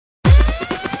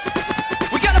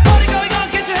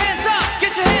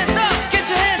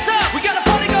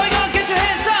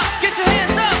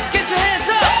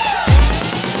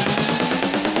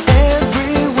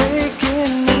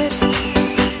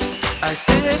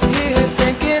here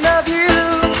thinking of you.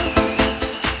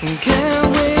 Can't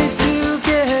wait to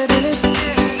get in it.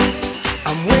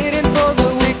 I'm waiting for the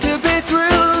week to be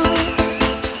through.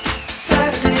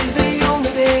 Saturday's the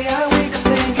only day I wake up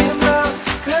thinking about,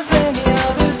 'cause any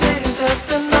other day is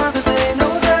just another day, no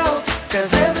doubt.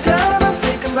 'Cause every time I'm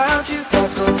thinking about you,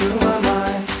 thoughts go through my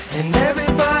mind, and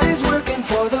everybody's working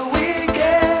for the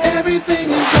weekend. Everything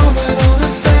is over on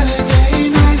a Saturday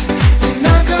night, and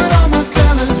I got all my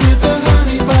colors with the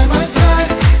honey by my side.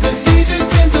 The DJ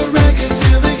spins the records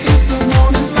till it hits the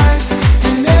morning light,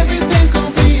 and everything's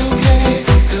gonna be okay,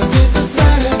 'cause it's a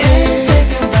Saturday. Ain't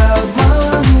thinking about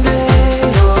Monday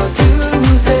or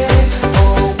Tuesday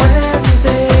or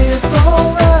Wednesday, it's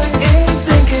alright. Ain't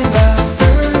thinking about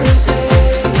Thursday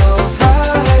or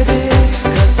Friday,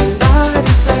 'cause tonight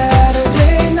is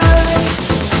Saturday night.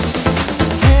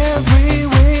 Every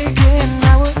waking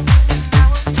hour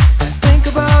I think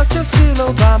about your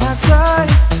silhouette by my side,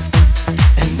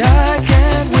 and I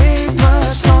can't wait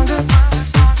much longer.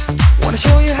 Wanna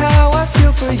show you how I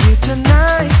feel for you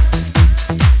tonight.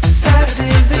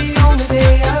 Saturday's the only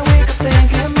day I wake up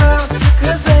thinking about,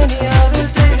 'cause any other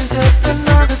day is just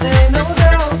another day, no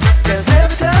doubt. 'Cause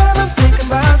every time I'm thinking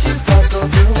about you, thoughts go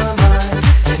through my mind,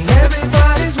 and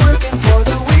everybody's working for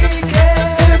the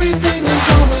weekend. Everything is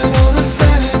over on a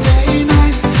Saturday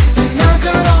night, and I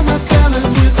got all my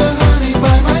colors with the honey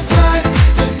by my side.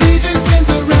 The DJ spins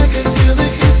the records till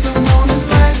it hits the morning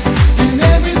light, and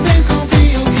everything's gonna be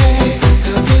okay,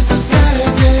 'cause it's a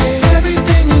Saturday.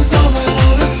 Everything is over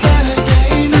on a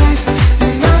Saturday night,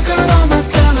 and I got all my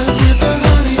colors with the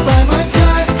honey by my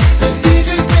side. The DJ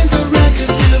spins the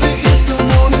records till it hits the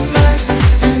morning light,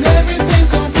 and everything's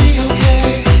gonna be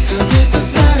okay, 'cause it's a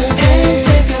Saturday. Ain't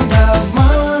thinking about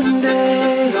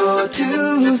Monday or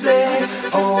Tuesday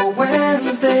or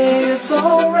Wednesday, it's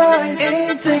alright.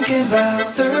 Ain't thinking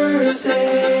about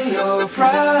Thursday or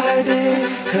Friday,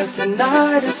 'cause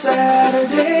tonight is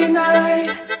Saturday night.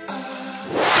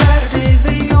 Saturday's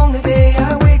the only day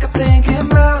I wake up thinking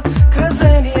about, 'cause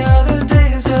any